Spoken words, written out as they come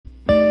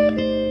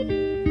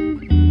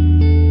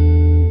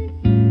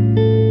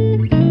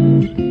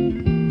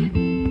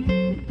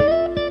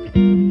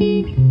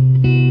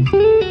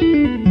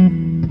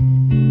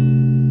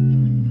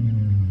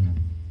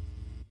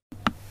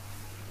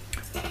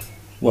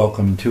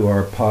Welcome to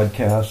our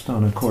podcast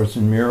on A Course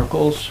in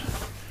Miracles.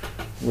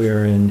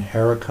 We're in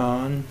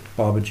Harakan,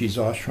 Babaji's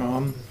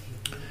ashram,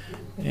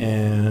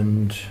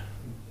 and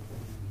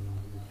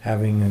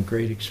having a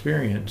great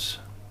experience.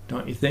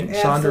 Don't you think,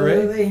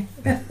 Sandra?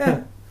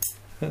 Absolutely.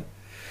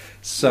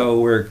 So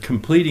we're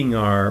completing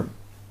our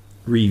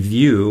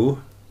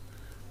review,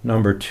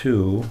 number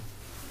 2,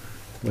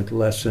 with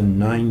lesson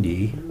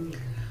 90.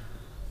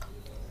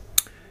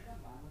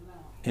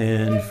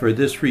 And for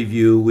this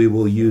review, we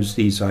will use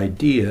these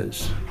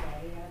ideas.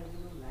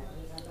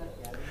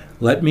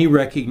 Let me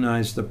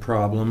recognize the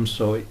problem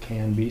so it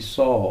can be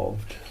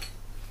solved.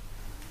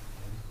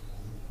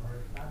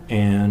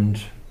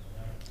 And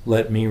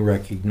let me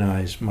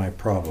recognize my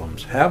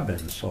problems have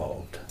been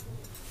solved.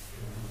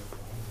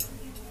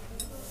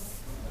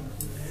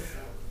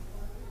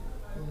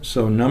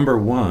 So number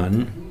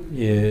 1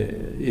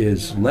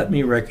 is let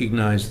me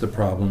recognize the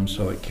problem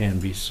so it can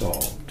be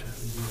solved.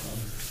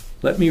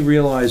 Let me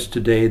realize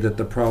today that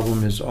the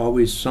problem is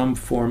always some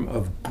form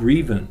of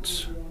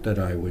grievance that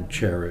I would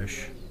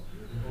cherish.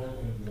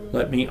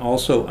 Let me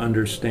also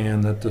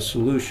understand that the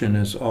solution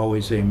is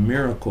always a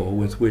miracle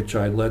with which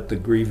I let the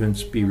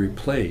grievance be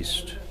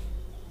replaced.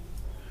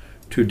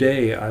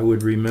 Today I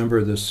would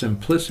remember the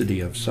simplicity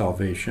of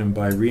salvation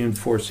by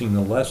reinforcing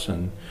the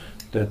lesson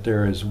that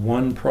there is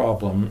one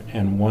problem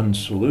and one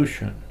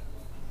solution.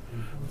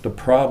 The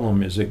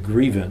problem is a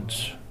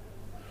grievance.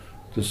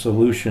 The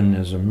solution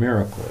is a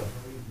miracle.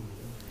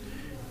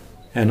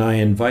 And I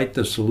invite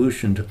the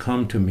solution to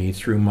come to me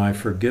through my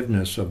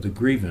forgiveness of the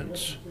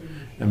grievance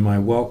and my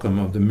welcome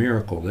of the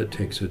miracle that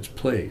takes its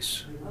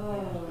place.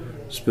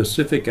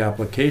 Specific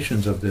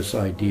applications of this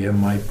idea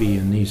might be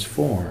in these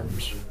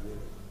forms.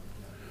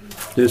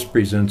 This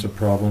presents a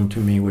problem to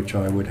me which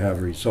I would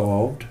have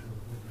resolved.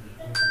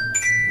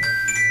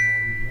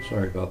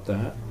 Sorry about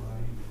that.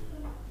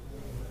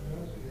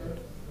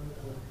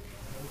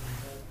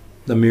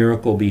 The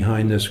miracle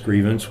behind this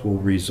grievance will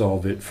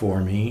resolve it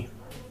for me.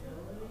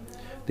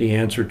 The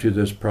answer to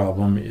this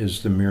problem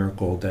is the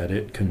miracle that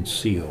it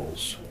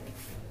conceals.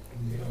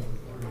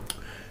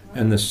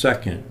 And the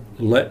second,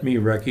 let me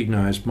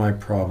recognize my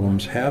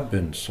problems have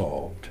been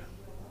solved.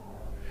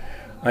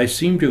 I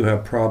seem to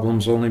have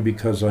problems only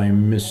because I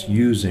am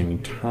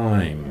misusing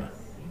time.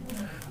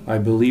 I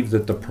believe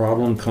that the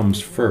problem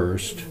comes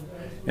first,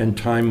 and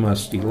time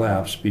must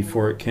elapse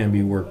before it can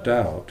be worked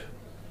out.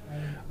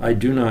 I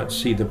do not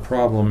see the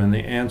problem and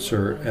the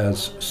answer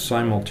as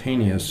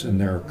simultaneous in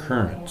their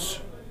occurrence.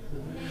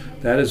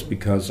 That is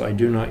because I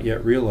do not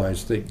yet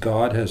realize that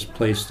God has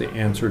placed the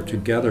answer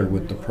together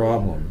with the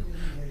problem,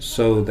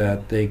 so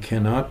that they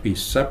cannot be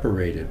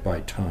separated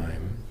by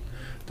time.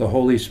 The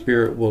Holy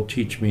Spirit will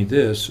teach me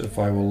this if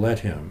I will let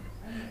Him,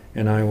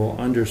 and I will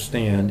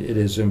understand it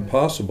is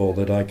impossible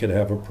that I could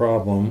have a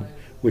problem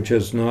which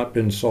has not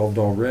been solved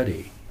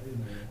already.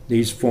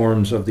 These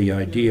forms of the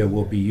idea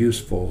will be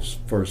useful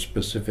for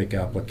specific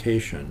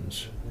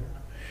applications.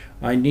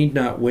 I need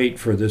not wait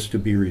for this to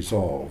be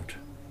resolved.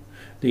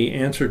 The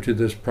answer to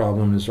this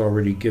problem is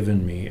already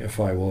given me if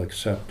I will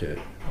accept it.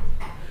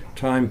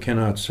 Time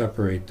cannot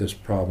separate this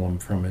problem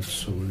from its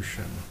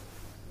solution.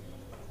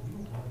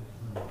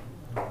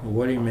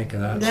 What do you make of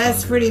that?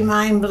 That's pretty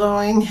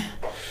mind-blowing.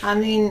 I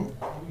mean,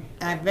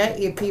 I bet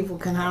you people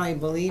can hardly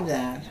believe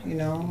that,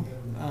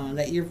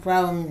 that your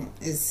problem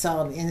is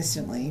solved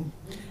instantly.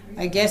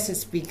 I guess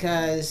it's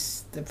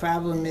because the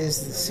problem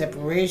is the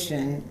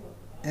separation,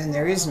 and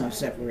there is no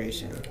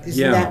separation.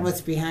 Isn't that what's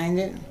behind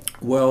it?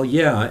 Well,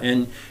 yeah,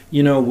 and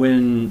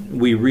when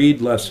we read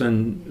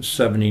lesson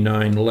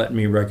 79, let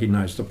me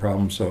recognize the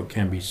problem so it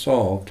can be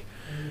solved,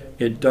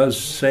 it does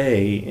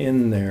say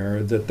in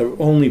there that the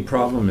only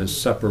problem is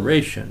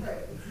separation.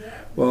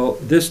 Well,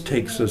 this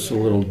takes us a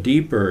little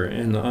deeper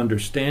in the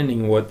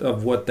understanding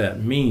of what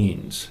that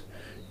means.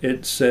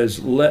 It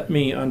says, let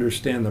me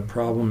understand the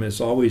problem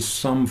is always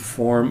some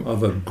form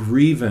of a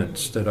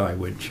grievance that I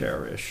would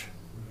cherish.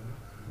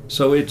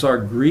 So it's our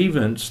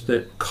grievance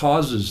that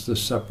causes the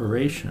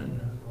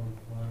separation.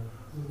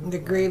 The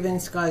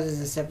grievance causes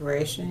the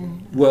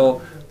separation?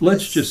 Well,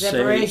 let's just say...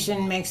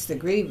 Separation makes the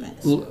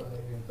grievance.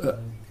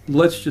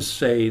 Let's just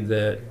say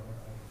that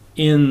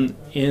in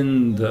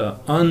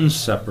the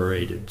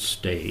unseparated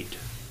state,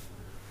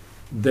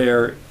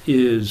 there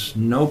is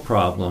no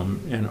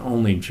problem and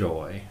only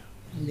joy.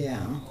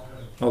 Yeah.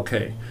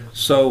 Okay,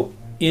 so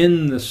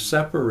in the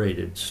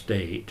separated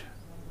state,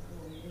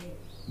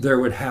 there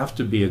would have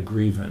to be a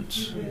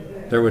grievance.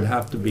 There would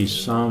have to be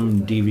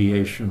some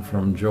deviation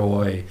from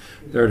joy.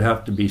 There would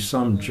have to be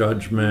some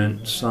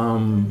judgment,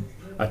 some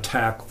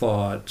attack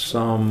thought,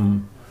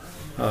 some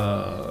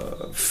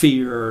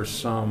fear,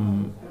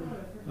 some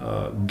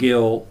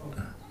guilt.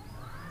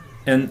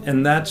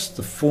 And that's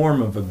the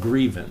form of a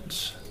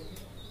grievance.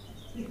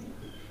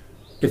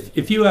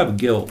 If you have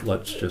guilt,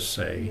 let's just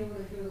say,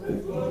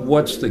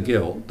 what's the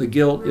guilt? The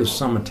guilt is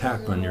some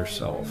attack on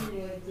yourself,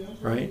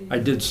 right? I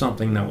did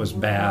something that was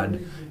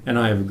bad, and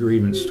I have a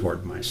grievance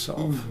toward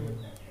myself.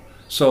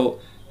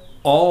 So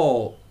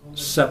all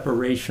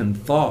separation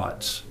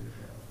thoughts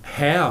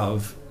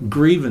have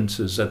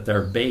grievances at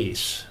their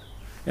base.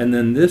 And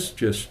then this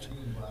just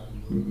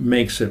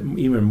makes it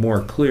even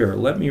more clear.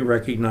 Let me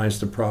recognize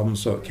the problem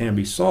so it can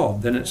be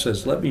solved. Then it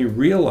says, let me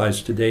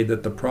realize today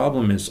that the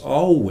problem is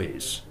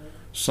always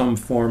some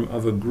form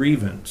of a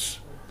grievance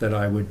that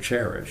I would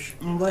cherish.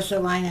 And what's the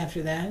line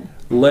after that?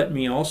 Let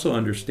me also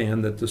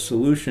understand that the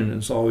solution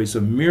is always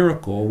a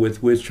miracle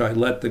with which I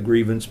let the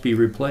grievance be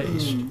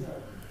replaced.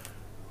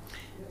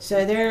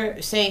 So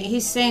they're saying,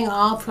 he's saying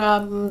all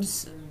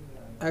problems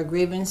are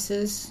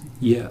grievances?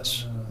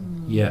 Yes,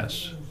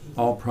 yes.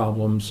 All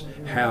problems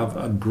have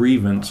a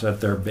grievance at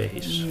their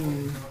base.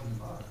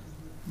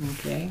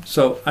 Okay.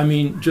 So, I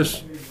mean,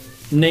 just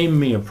name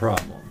me a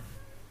problem.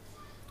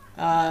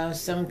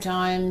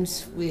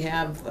 Sometimes we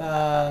have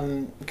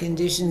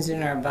conditions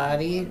in our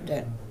body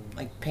that,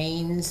 like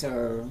pains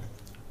or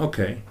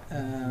Okay.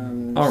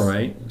 All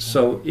right.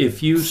 So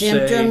if you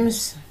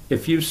symptoms.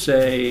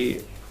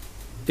 say,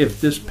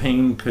 if this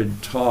pain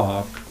could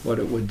talk, what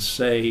it would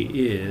say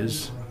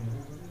is,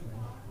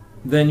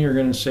 then you're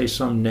going to say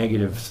some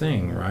negative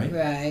thing, right?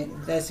 Right.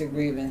 That's a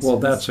grievance. Well,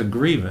 that's a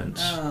grievance.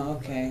 Oh,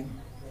 okay.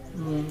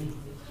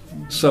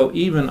 So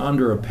even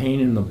under a pain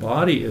in the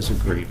body is a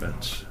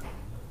grievance.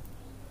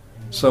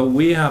 So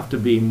we have to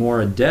be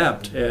more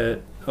adept at,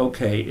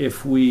 okay,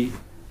 if we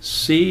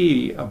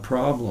see a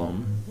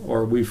problem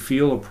or we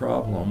feel a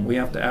problem, we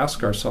have to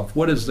ask ourselves,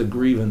 what is the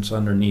grievance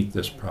underneath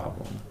this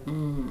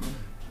problem?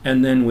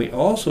 And then we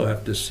also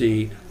have to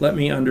see, let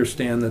me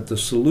understand that the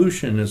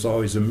solution is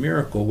always a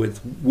miracle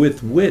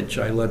with which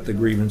I let the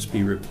grievance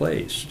be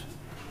replaced.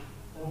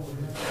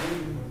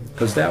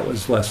 Because that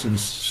was lesson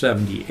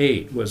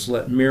 78, was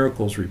let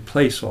miracles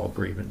replace all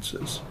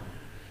grievances.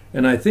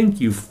 And I think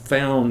you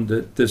found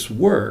that this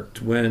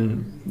worked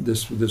when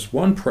this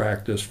one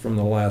practice from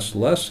the last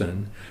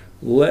lesson,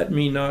 let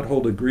me not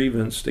hold a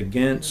grievance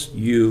against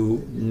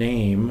you,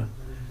 name,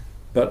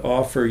 but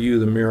offer you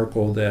the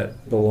miracle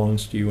that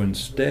belongs to you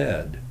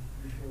instead.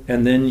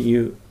 And then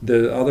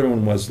the other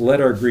one was,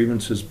 let our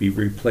grievances be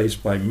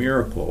replaced by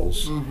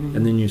miracles,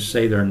 and then you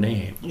say their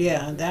name.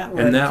 Yeah, that worked.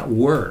 And that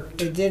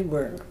worked. It did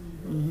work.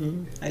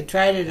 I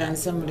tried it on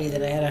somebody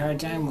that I had a hard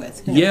time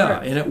with. And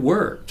it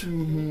worked.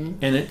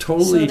 And it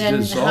totally So then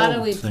dissolved how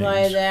do we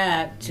apply things.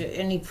 that to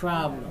any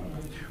problem?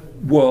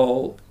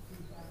 Well,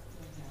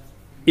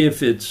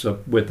 if it's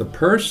with a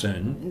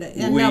person,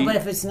 No, but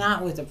if it's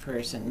not with a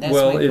person, that's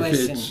well, my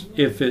question.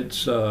 if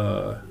it's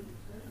a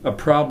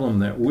problem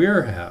that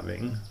we're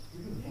having,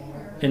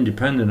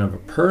 independent of a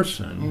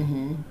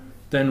person,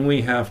 then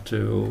we have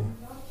to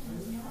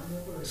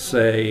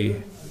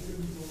say,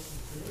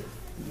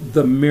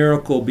 the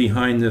miracle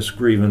behind this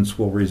grievance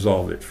will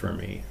resolve it for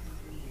me.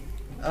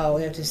 Oh,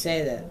 we have to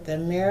say that. The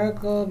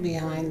miracle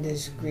behind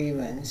this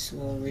grievance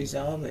will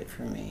resolve it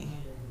for me.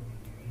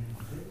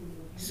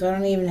 So I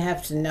don't even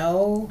have to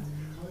know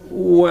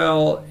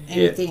Well,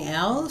 anything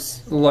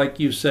else? like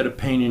you said, a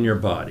pain in your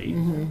body.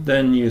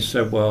 Then you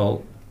said,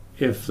 well,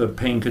 if the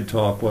pain could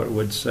talk, what it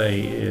would say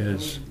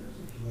is,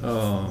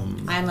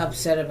 I'm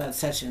upset about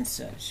such and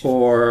such.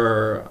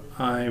 or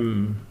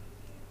I'm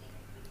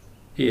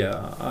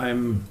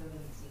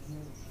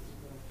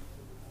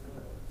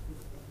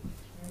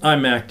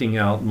acting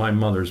out my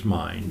mother's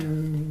mind,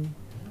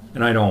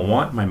 and I don't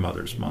want my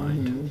mother's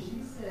mind.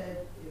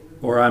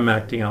 Or I'm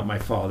acting out my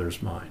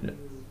father's mind.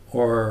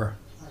 Or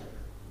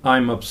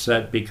I'm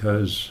upset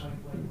because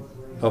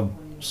of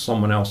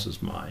someone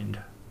else's mind.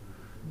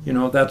 You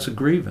know, that's a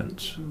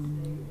grievance.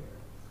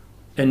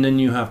 And then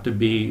you have to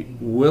be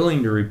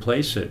willing to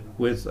replace it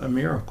with a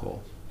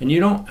miracle. And you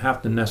don't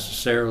have to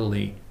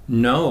necessarily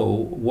know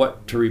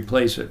what to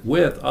replace it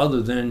with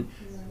other than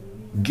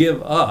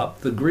give up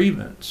the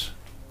grievance.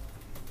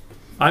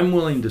 I'm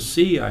willing to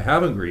see I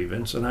have a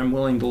grievance and I'm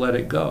willing to let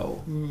it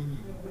go.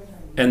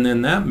 And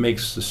then that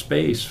makes the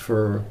space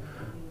for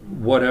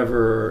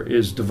whatever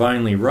is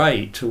divinely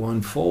right to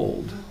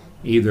unfold.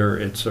 Either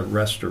it's a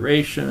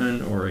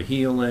restoration or a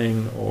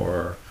healing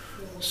or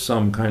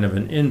some kind of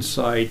an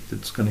insight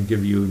that's going to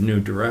give you a new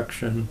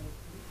direction,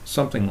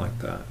 something like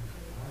that.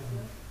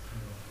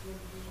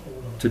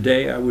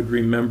 Today I would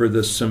remember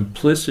the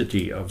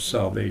simplicity of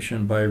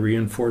salvation by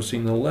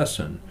reinforcing the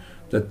lesson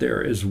that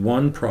there is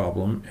one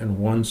problem and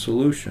one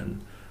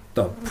solution.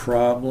 The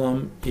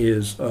problem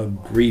is a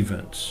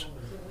grievance.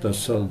 The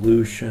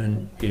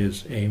solution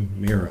is a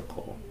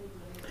miracle.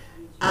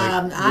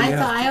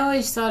 I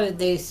always thought that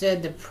they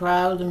said the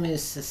problem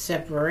is the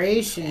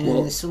separation,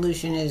 and the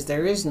solution is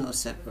there is no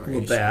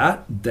separation.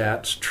 Well,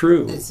 that's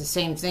true. It's the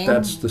same thing?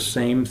 That's the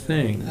same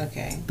thing.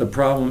 Okay. The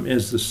problem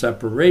is the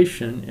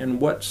separation,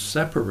 and what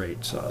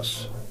separates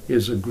us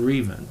is a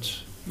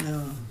grievance.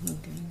 Oh,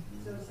 okay.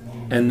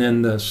 And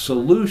then the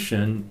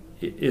solution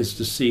is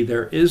to see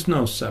there is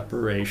no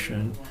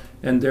separation,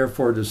 and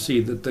therefore to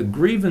see that the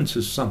grievance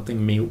is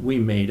something we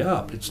made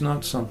up. It's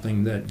not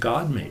something that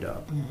God made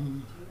up.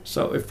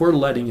 So if we're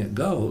letting it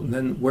go,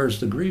 then where's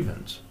the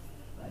grievance?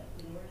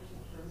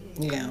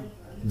 Yeah.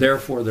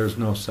 Therefore, there's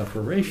no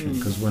separation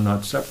because we're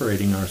not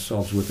separating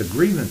ourselves with a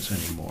grievance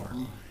anymore.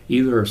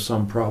 either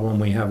some problem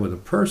we have with a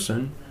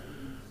person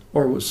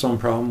or with some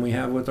problem we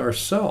have with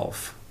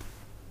ourself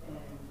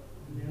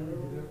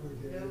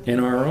in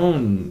our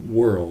own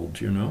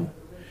world, you know.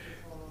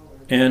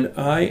 And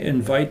I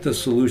invite the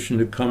solution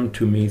to come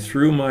to me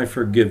through my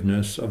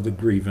forgiveness of the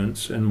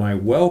grievance and my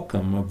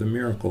welcome of the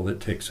miracle that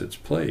takes its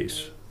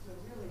place.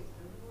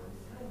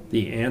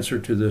 The answer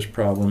to this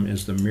problem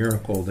is the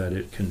miracle that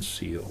it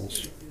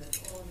conceals.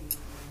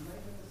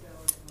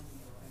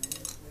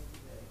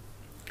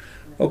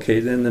 Okay,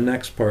 then the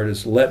next part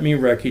is, let me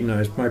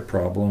recognize my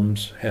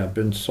problems have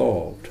been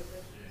solved.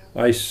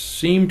 I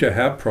seem to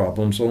have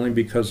problems only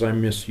because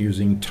I'm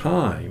misusing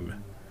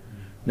time.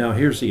 Now,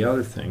 here's the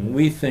other thing.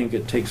 We think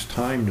it takes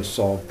time to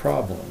solve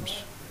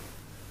problems.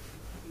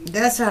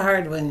 That's a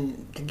hard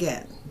one to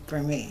get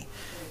for me.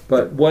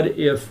 But what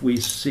if we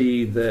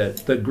see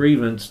that the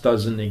grievance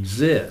doesn't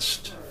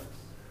exist,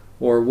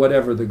 or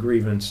whatever the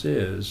grievance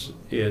is,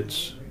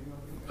 it's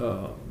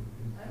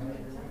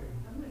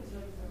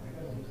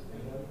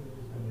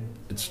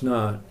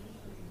not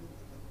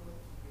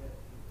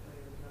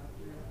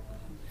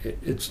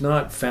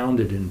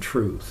founded in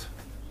truth.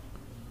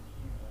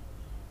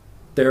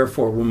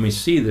 Therefore, when we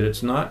see that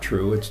it's not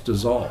true, it's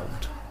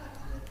dissolved.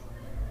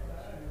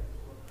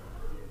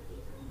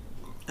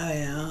 Oh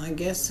yeah, I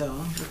guess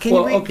so.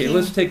 Okay,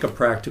 let's take a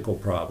practical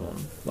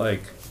problem.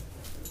 Like,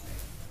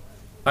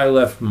 I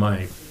left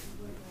my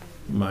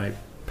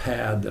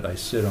pad that I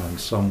sit on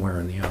somewhere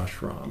in the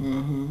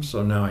ashram,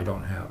 so now I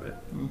don't have it.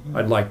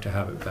 I'd like to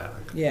have it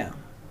back. Yeah.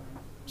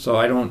 So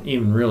I don't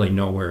even really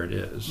know where it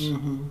is.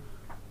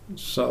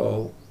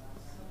 So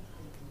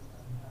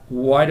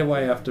why do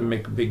I have to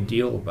make a big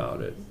deal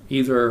about it?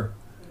 Either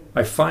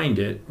I find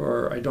it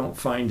or I don't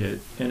find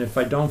it. And if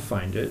I don't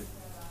find it,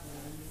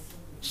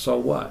 so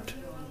what?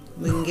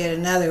 We can get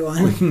another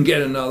one. We can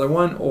get another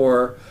one.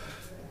 Or,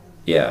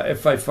 yeah,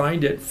 if I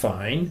find it,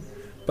 fine.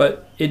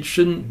 But it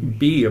shouldn't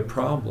be a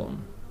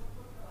problem.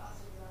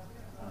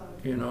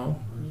 You know?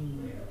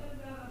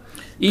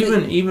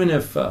 Even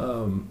if,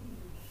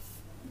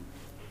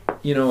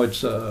 you know,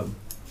 it's a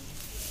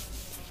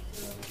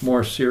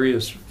more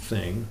serious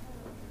thing.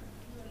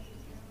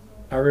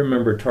 I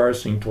remember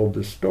Tarsing told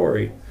this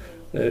story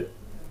that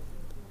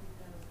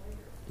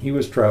he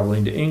was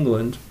traveling to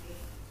England,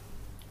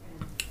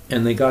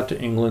 and they got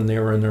to England, they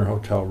were in their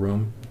hotel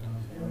room,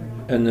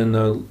 and then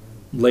the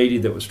lady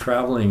that was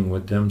traveling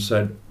with them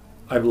said,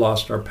 I've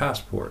lost our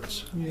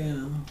passports.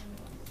 Yeah.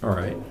 All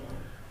right.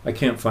 I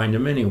can't find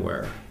them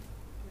anywhere.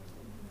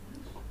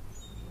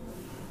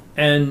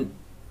 And,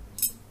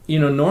 you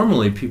know,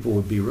 normally people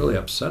would be really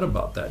upset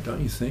about that,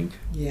 don't you think?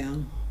 Yeah.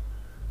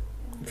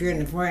 If you're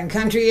in a foreign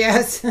country,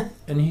 yes.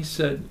 And he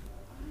said,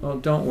 well,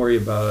 don't worry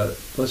about it.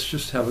 Let's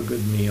just have a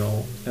good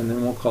meal, and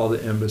then we'll call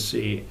the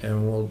embassy,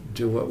 and we'll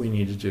do what we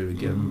need to do to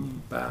get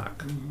him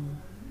back.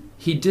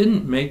 He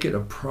didn't make it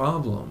a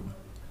problem.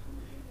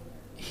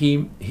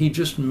 He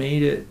just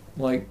made it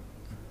like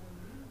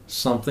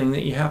something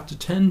that you have to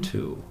tend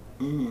to.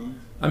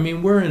 I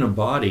mean, we're in a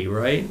body,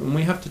 right? And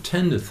we have to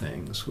tend to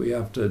things. We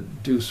have to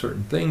do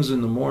certain things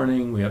in the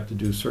morning. We have to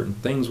do certain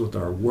things with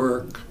our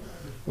work.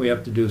 We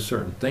have to do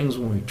certain things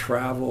when we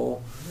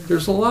travel.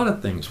 There's a lot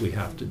of things we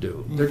have to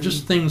do. They're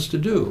just things to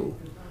do.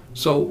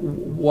 So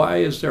why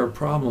is there a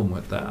problem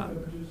with that?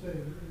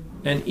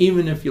 And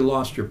even if you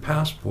lost your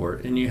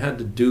passport and you had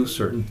to do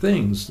certain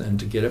things then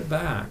to get it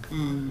back,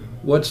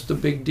 what's the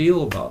big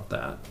deal about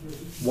that?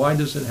 Why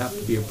does it have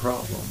to be a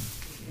problem?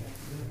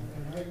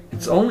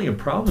 It's only a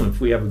problem if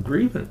we have a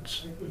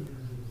grievance.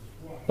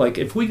 Like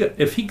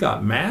if he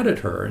got mad at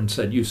her and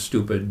said, you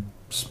stupid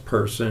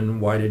person,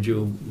 why did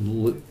you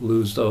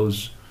lose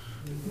those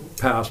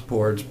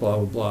passports, blah,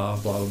 blah, blah,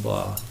 blah, blah,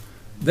 blah,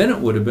 then it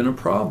would have been a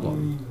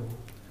problem.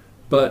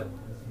 But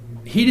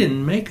he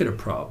didn't make it a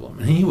problem.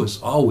 And he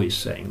was always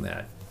saying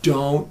that.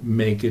 Don't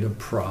make it a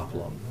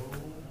problem.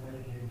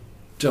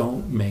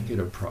 Don't make it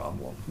a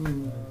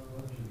problem.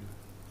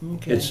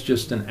 Okay. It's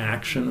just an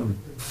action of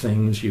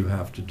things you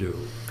have to do.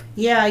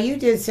 Yeah, you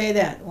did say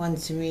that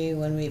once to me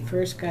when we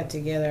first got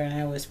together, and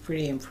I was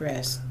pretty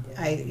impressed.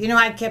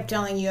 I kept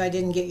telling you I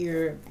didn't get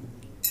your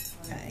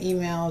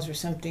emails or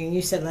something.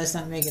 You said, let's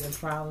not make it a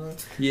problem.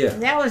 Yeah.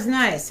 And that was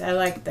nice. I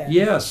liked that.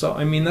 Yeah, so,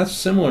 I mean, that's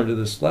similar to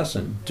this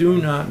lesson. Do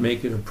not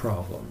make it a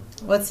problem.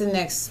 What's the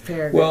next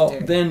paragraph Well,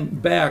 there? then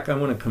back, I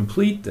want to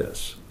complete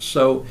this.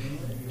 So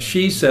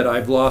she said,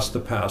 I've lost the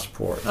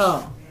passport.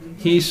 Oh.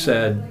 He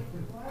said,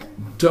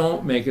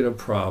 don't make it a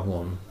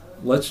problem.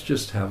 Let's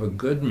just have a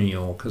good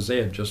meal, because they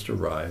had just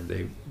arrived.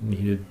 They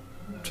needed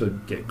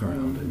to get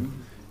grounded.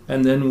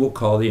 And then we'll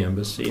call the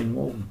embassy and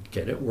we'll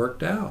get it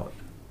worked out.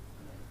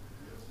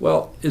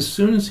 Well, as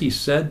soon as he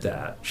said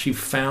that, she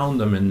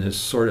found them in this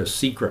sort of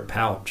secret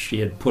pouch.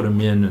 She had put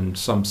them in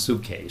some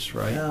suitcase,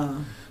 right?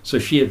 Oh. So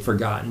she had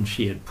forgotten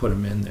she had put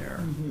them in there.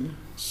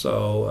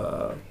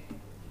 So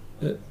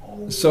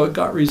it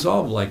got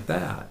resolved like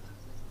that.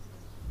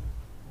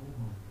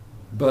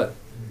 But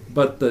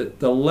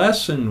the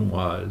lesson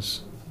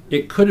was,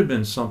 it could have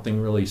been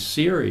something really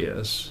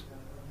serious,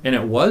 And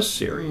it was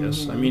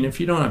serious. I mean, if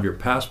you don't have your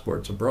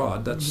passports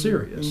abroad, that's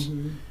serious.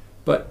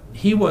 But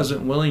he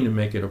wasn't willing to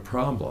make it a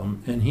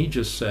problem, and he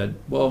just said,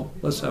 well,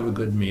 let's have a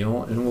good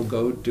meal, and we'll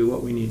go do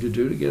what we need to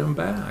do to get them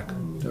back,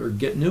 or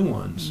get new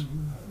ones.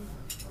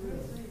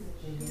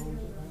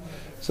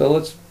 So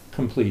let's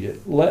complete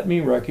it. Let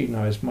me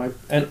recognize my,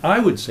 and I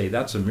would say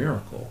that's a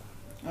miracle.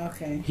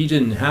 Okay. He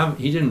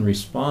didn't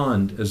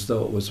respond as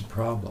though it was a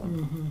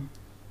problem.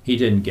 He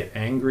didn't get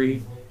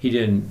angry. He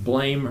didn't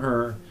blame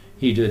her.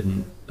 He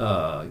didn't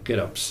get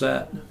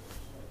upset.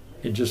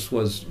 It just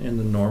was in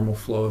the normal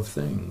flow of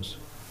things.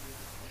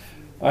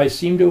 I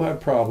seem to have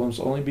problems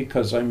only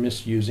because I'm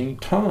misusing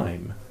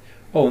time.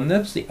 Oh, and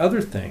that's the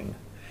other thing.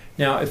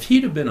 Now, if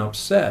he'd have been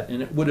upset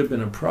and it would have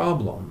been a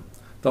problem,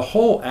 the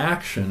whole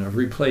action of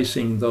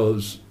replacing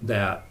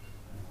that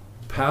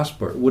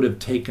passport would have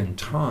taken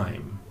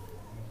time.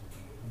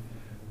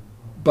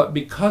 But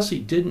because he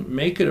didn't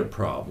make it a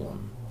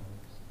problem,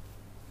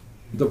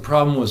 the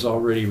problem was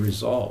already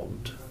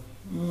resolved.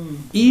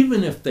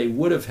 Even if they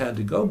would have had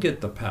to go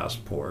get the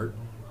passport,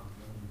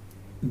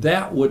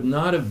 that would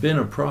not have been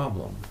a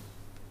problem.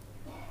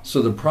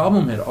 So the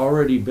problem had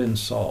already been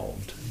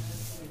solved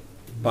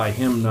by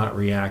him not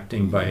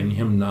reacting, by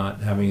him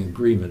not having a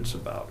grievance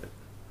about it.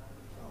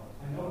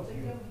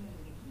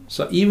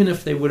 So even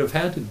if they would have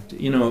had to,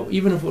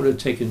 even if it would have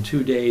taken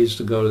 2 days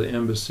to go to the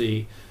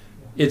embassy,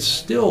 it's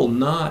still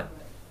not,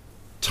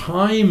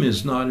 time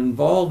is not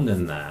involved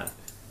in that.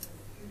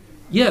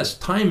 Yes,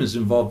 time is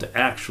involved to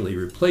actually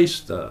replace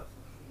the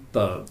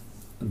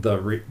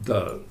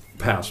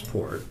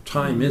passport.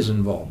 Time is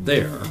involved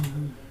there.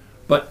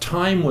 But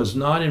time was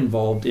not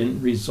involved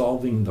in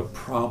resolving the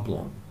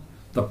problem.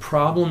 The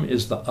problem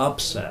is the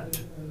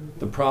upset.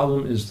 The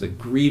problem is the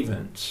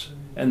grievance.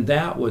 And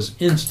that was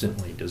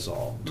instantly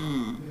dissolved.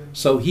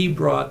 So he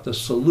brought the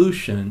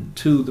solution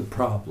to the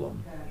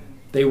problem.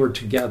 They were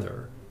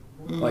together.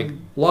 Like,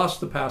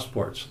 lost the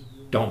passports.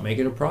 Don't make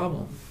it a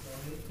problem.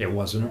 It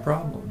wasn't a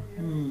problem.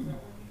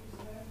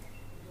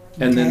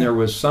 And then there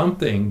was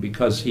something,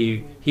 because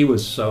he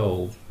was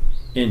so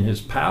in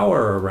his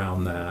power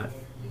around that,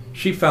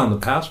 she found the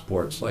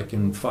passports like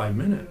in 5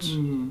 minutes.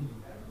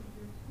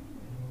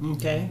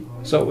 Okay.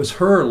 So it was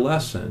her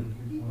lesson,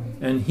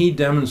 and he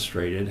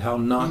demonstrated how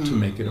not to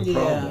make it a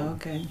problem. Yeah,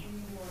 okay.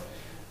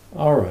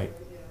 All right.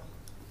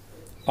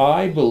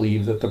 I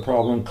believe that the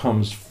problem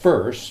comes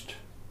first,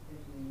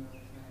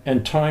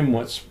 and time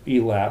must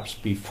elapse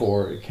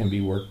before it can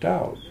be worked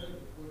out.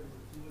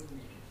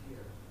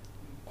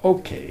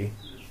 Okay,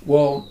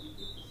 well,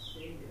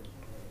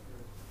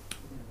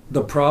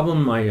 the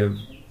problem might have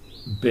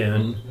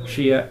been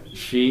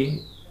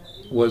she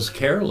was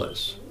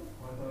careless.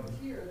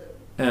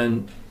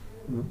 And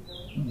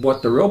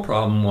what the real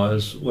problem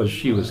was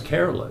she was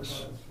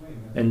careless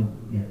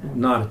and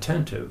not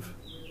attentive.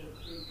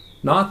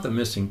 Not the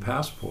missing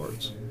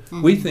passports.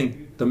 We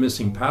think the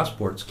missing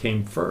passports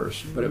came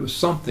first, but it was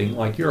something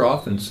like you're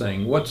often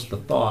saying, what's the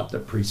thought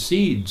that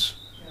precedes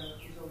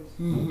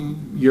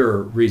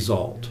your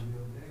result?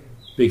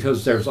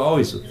 Because there's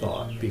always a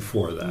thought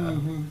before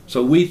that.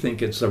 So we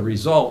think it's a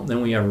result, and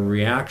then we have a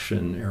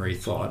reactionary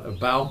thought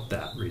about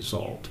that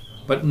result.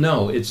 But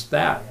no, it's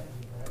that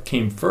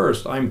came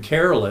first. I'm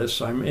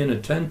careless, I'm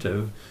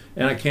inattentive,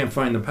 and I can't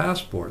find the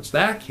passports.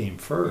 That came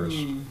first.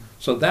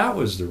 So that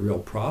was the real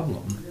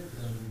problem.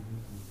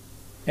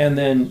 And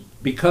then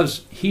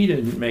because he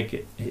didn't make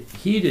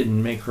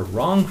her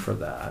wrong for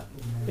that,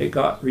 it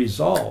got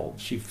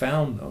resolved. She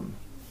found them.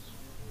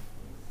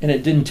 And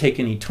it didn't take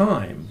any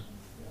time.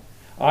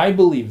 I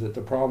believe that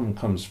the problem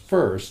comes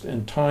first,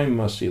 and time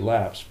must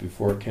elapse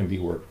before it can be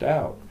worked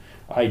out.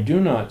 I do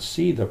not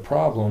see the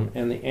problem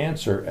and the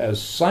answer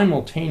as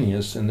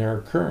simultaneous in their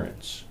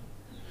occurrence.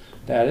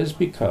 That is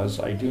because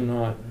I do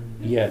not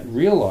yet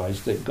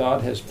realize that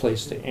God has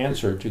placed the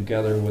answer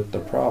together with the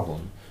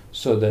problem,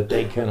 so that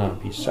they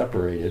cannot be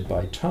separated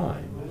by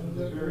time.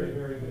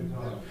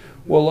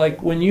 Well,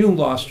 like when you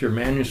lost your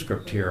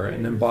manuscript here,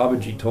 and then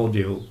Babaji told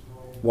you,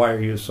 why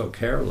are you so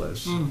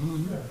careless?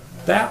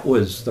 That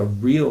was the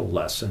real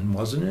lesson,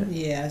 wasn't it?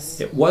 Yes.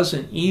 It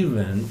wasn't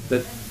even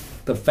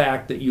the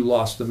fact that you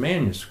lost the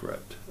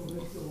manuscript.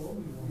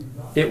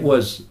 It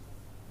was,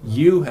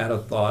 you had a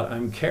thought,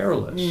 I'm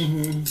careless.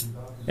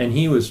 And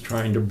he was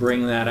trying to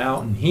bring that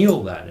out and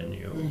heal that in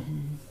you.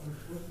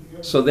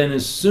 So then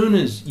as soon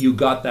as you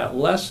got that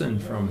lesson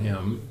from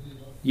him,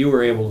 you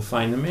were able to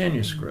find the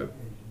manuscript.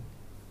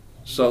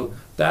 So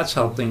that's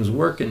how things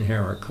work in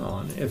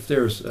Heracon. If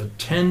there's a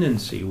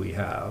tendency we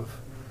have,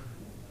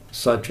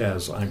 such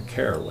as I'm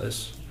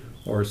careless,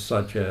 or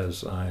such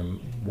as I'm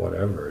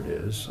whatever it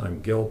is,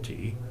 I'm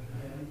guilty,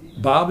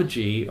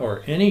 Babaji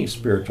or any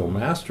spiritual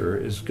master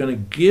is going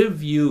to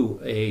give you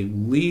a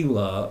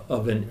leela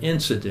of an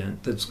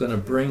incident that's going to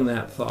bring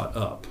that thought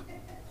up.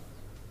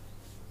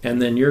 And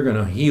then you're going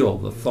to heal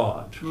the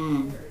thought.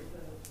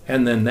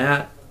 And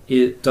then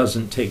it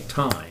doesn't take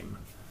time.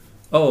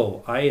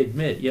 Oh, I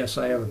admit, yes,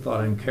 I have a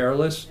thought I'm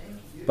careless,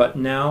 but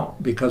now,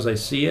 because I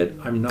see it,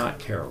 I'm not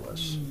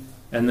careless.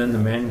 And then the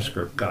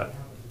manuscript got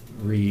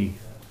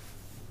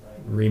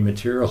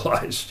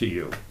rematerialize to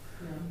you.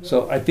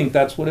 So I think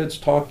that's what it's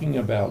talking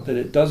about, that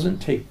it doesn't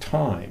take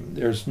time.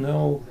 There's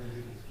no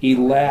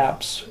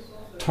elapse.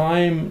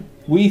 Time,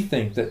 we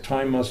think that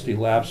time must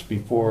elapse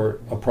before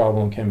a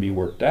problem can be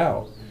worked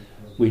out.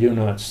 We do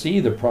not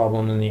see the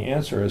problem and the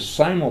answer as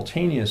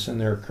simultaneous in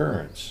their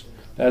occurrence.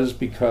 That is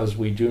because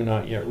we do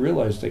not yet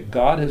realize that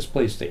God has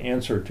placed the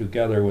answer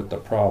together with the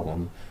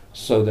problem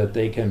so that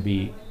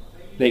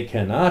they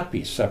cannot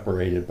be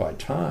separated by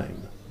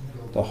time.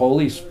 The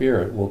Holy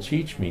Spirit will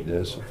teach me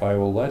this if I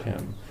will let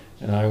Him,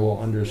 and I will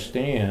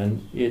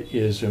understand it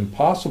is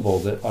impossible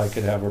that I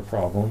could have a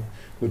problem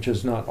which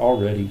has not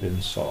already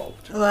been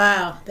solved.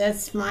 Wow,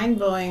 that's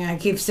mind-blowing. I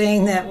keep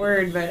saying that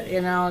word, but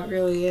it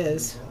really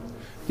is.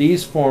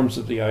 These forms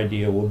of the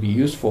idea will be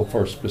useful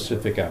for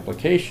specific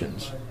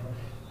applications.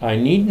 I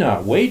need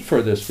not wait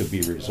for this to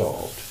be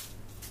resolved.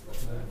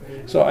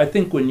 So I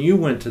think when you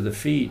went to the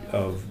feet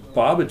of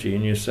Babaji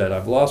and you said,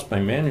 I've lost my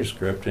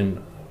manuscript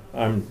and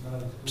I'm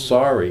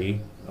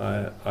sorry,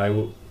 I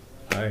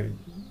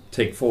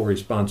take full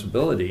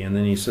responsibility. And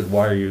then he said,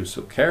 why are you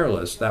so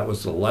careless? That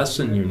was the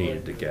lesson you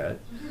needed to get.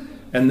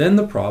 And then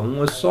the problem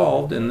was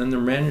solved, and then the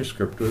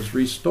manuscript was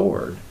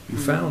restored. You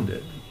found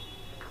it.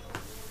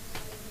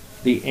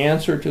 The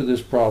answer to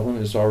this problem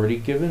is already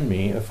given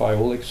me if I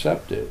will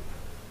accept it.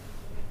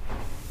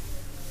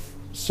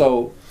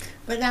 So,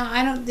 but now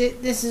I don't.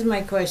 This is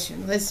my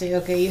question. Let's say,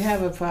 okay, you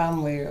have a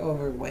problem where you're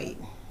overweight.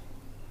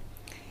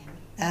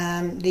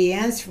 The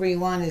answer we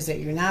want is that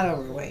you're not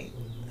overweight.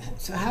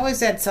 So how is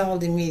that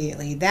solved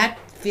immediately? That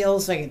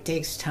feels like it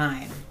takes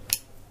time.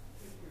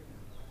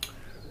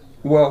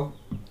 Well,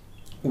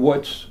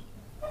 what's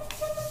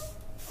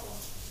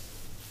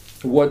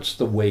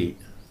the weight?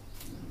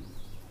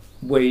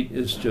 Weight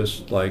is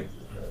just like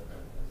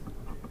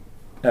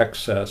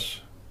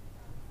excess.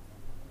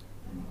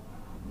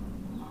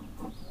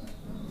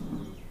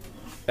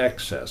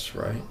 Excess,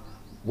 right?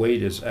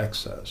 Weight is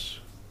excess.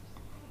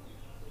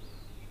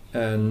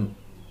 And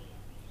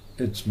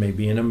it's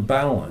maybe an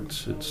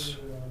imbalance.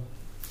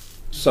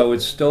 So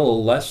it's still a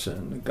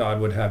lesson God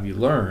would have you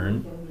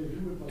learn.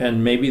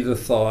 And maybe the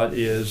thought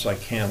is, I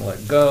can't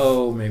let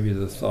go. Maybe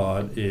the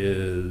thought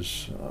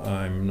is,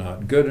 I'm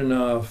not good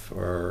enough,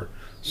 or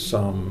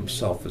some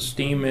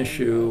self-esteem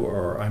issue,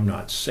 or I'm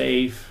not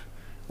safe.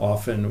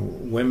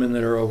 Often women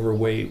that are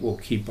overweight will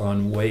keep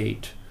on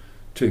weight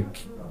to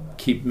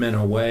keep men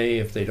away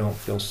if they don't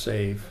feel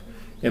safe.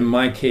 In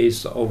my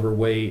case, the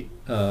overweight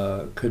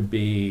could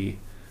be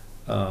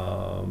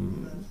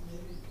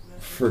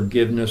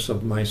forgiveness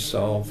of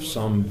myself,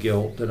 some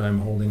guilt that I'm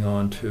holding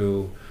on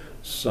to,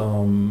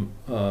 some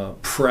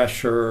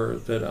pressure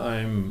that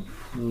I'm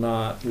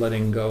not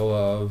letting go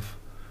of.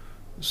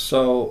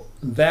 So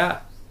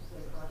that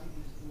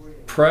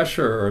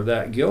pressure or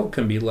that guilt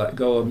can be let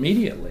go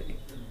immediately.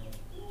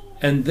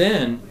 And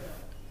then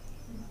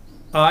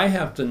I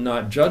have to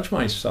not judge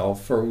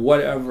myself for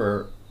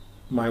whatever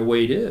my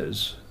weight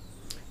is.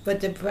 But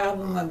the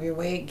problem of your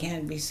weight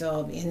can't be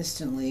solved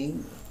instantly.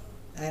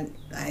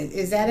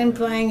 Is that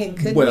implying it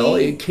could be? Well,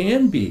 it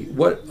can be.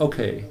 What?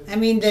 Okay. I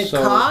mean, the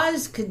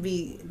cause could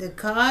be.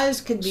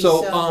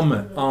 So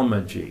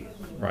Amaji,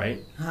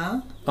 right?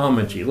 Huh?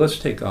 Amaji. Let's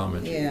take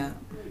Amaji. Yeah.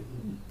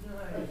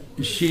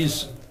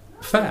 She's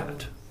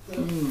fat,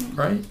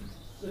 right?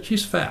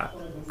 She's fat.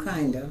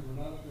 Kind of.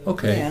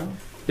 Okay. Yeah.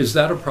 Is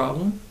that a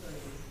problem?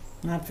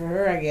 Not for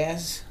her, I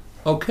guess.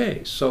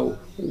 Okay. So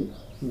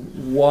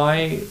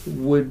why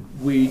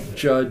would we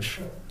judge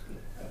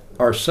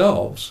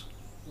ourselves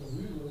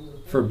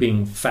for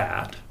being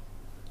fat,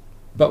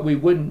 but we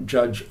wouldn't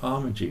judge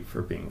Amaji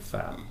for being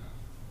fat?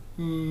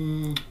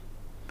 Well,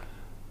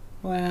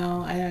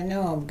 I don't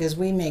know, because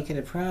we make it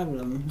a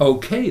problem.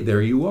 Okay,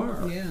 there you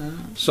are. Yeah.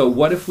 So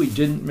what if we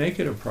didn't make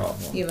it a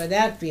problem? Yeah, but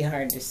that'd be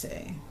hard to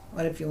say.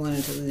 What if you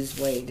wanted to lose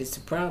weight? It's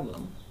a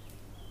problem.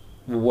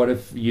 Well, what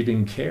if you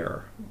didn't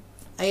care?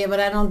 Yeah, but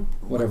I don't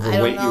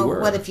weight know. you were.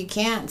 What if you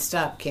can't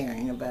stop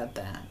caring about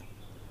that?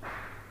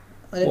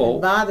 What if Well,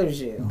 it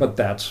bothers you? But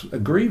that's a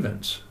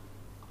grievance,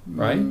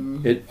 right?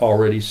 It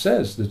already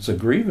says it's a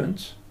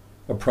grievance.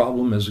 A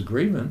problem is a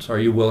grievance. Are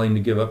you willing to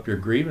give up your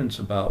grievance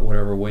about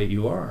whatever weight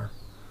you are?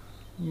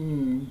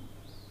 I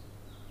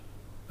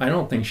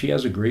don't think she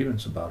has a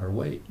grievance about her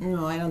weight.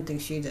 No, I don't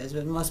think she does,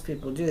 but most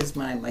people do. Is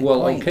my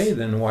well, point. Okay,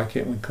 then why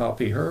can't we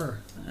copy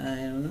her? I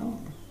don't know.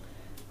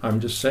 I'm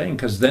just saying,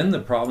 because then the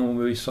problem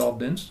will be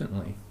solved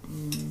instantly.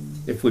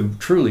 If we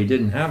truly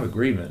didn't have a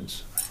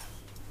grievance.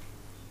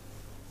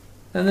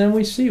 And then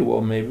we see,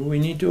 well, maybe we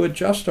need to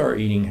adjust our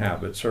eating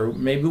habits, or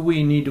maybe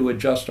we need to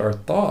adjust our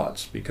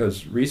thoughts,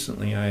 because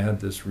recently I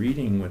had this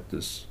reading with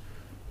this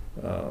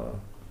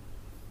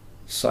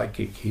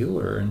psychic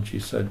healer, and she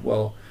said,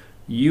 well,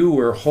 you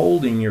were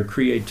holding your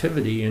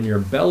creativity in your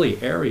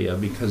belly area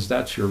because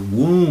that's your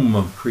womb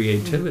of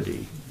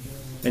creativity,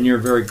 and you're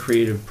a very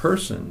creative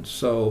person.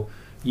 So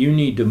you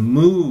need to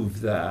move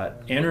that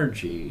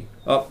energy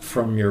up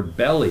from your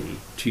belly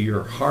to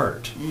your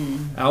heart,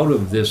 out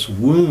of this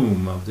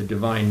womb of the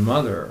Divine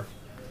Mother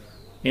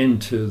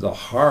into the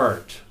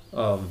heart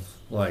of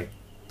like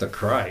the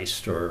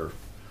Christ, or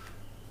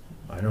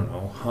I don't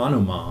know,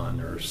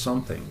 Hanuman or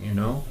something, you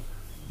know,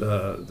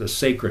 the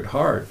Sacred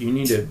Heart. You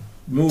need to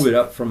move it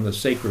up from the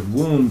sacred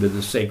womb to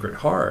the Sacred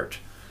Heart,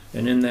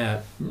 and in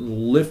that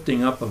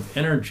lifting up of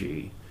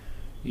energy,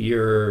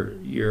 you're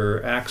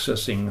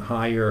accessing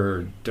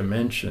higher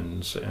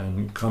dimensions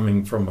and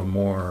coming from a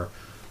more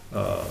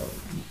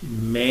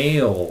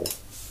male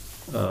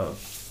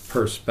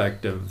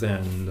perspective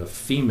than the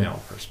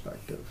female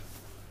perspective,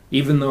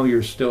 even though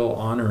you're still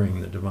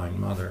honoring the Divine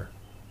Mother.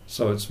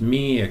 So it's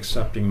me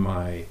accepting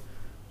my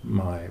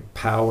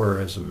power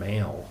as a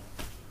male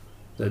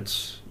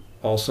that's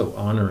also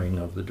honoring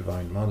of the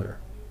Divine Mother.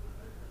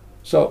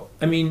 So,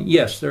 I mean,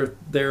 yes, there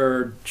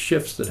are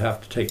shifts that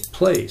have to take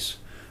place,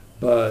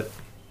 but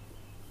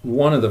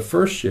one of the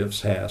first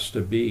shifts has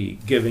to be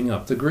giving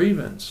up the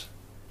grievance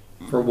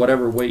for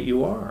whatever weight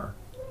you are.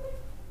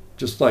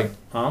 Just like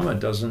Amma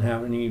doesn't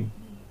have any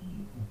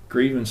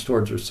grievance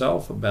towards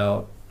herself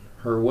about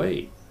her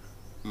weight.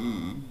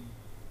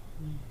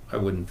 I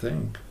wouldn't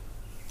think.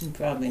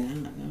 Probably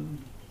not, no.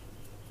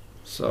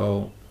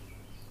 So,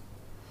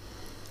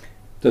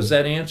 does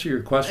that answer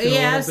your question a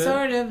Yeah, little bit?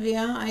 sort of,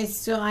 yeah.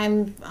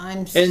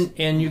 I'm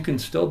And you can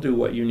still do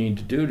what you need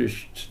to do to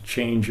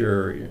change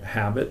your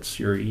habits,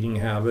 your eating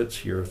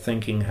habits, your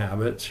thinking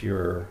habits,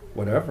 your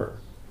whatever.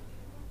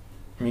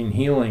 I mean,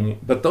 healing,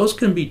 but those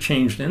can be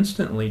changed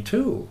instantly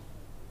too.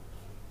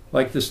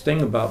 Like this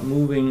thing about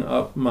moving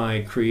up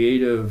my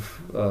creative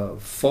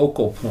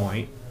focal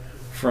point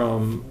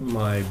from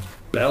my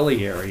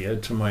belly area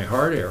to my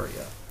heart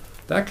area.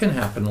 That can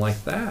happen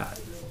like that.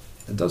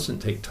 It doesn't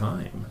take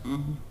time.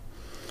 Mm-hmm.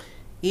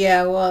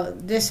 Yeah, well,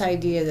 this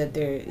idea that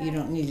you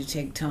don't need to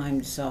take time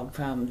to solve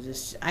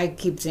problems, I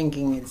keep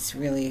thinking it's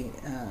really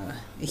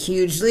a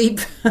huge leap.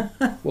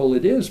 Well,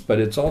 it is, but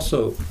it's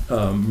also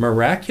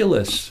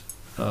miraculous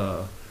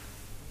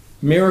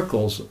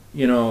miracles.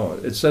 You know,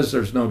 it says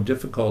there's no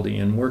difficulty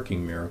in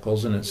working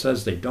miracles, and it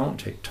says they don't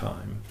take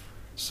time.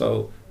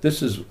 So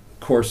this is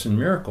Course in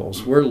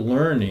Miracles. We're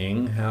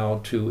learning how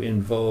to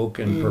invoke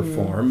and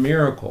perform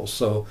miracles.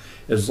 So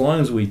as long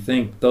as we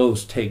think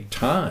those take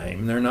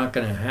time, they're not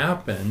going to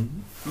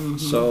happen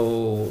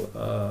so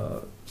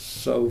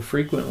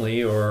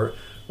frequently, or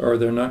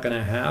they're not going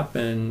to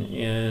happen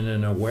in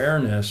an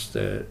awareness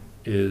that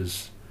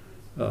is,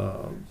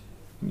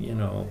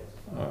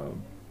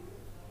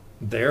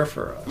 there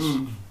for us.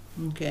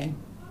 Okay.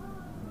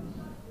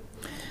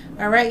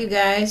 All right, you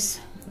guys.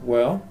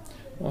 Well,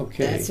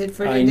 okay. That's it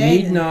for I today,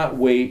 need then. not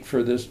wait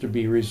for this to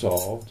be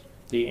resolved.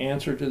 The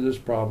answer to this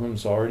problem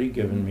is already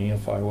given me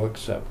if I will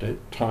accept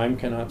it. Time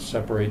cannot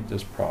separate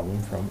this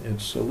problem from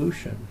its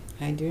solution.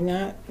 I do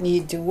not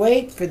need to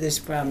wait for this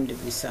problem to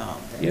be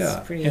solved.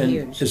 That's pretty and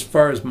huge. as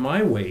far as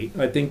my weight,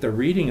 I think the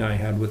reading I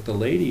had with the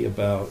lady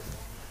about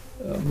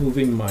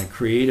moving my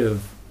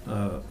creative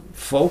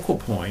focal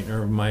point,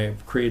 or my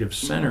creative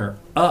center,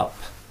 up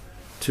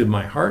to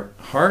my heart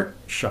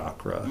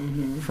chakra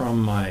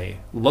from my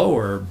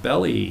lower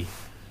belly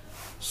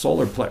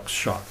solar plex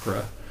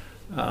chakra,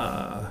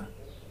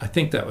 I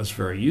think that was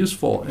very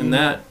useful, and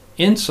that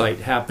insight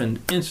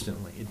happened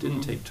instantly. It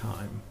didn't take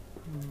time.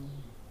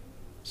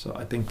 So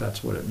I think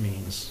that's what it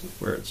means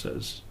where it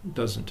says it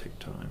doesn't take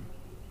time.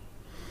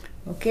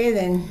 Okay,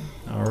 then.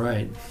 All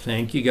right.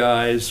 Thank you,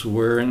 guys.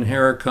 We're in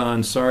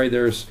Heracon. Sorry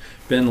there's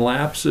been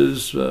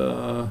lapses.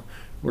 We're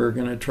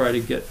going to try to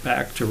get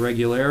back to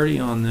regularity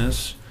on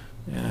this.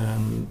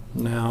 And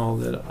now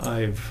that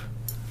I've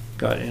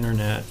got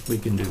internet, we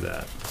can do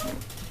that.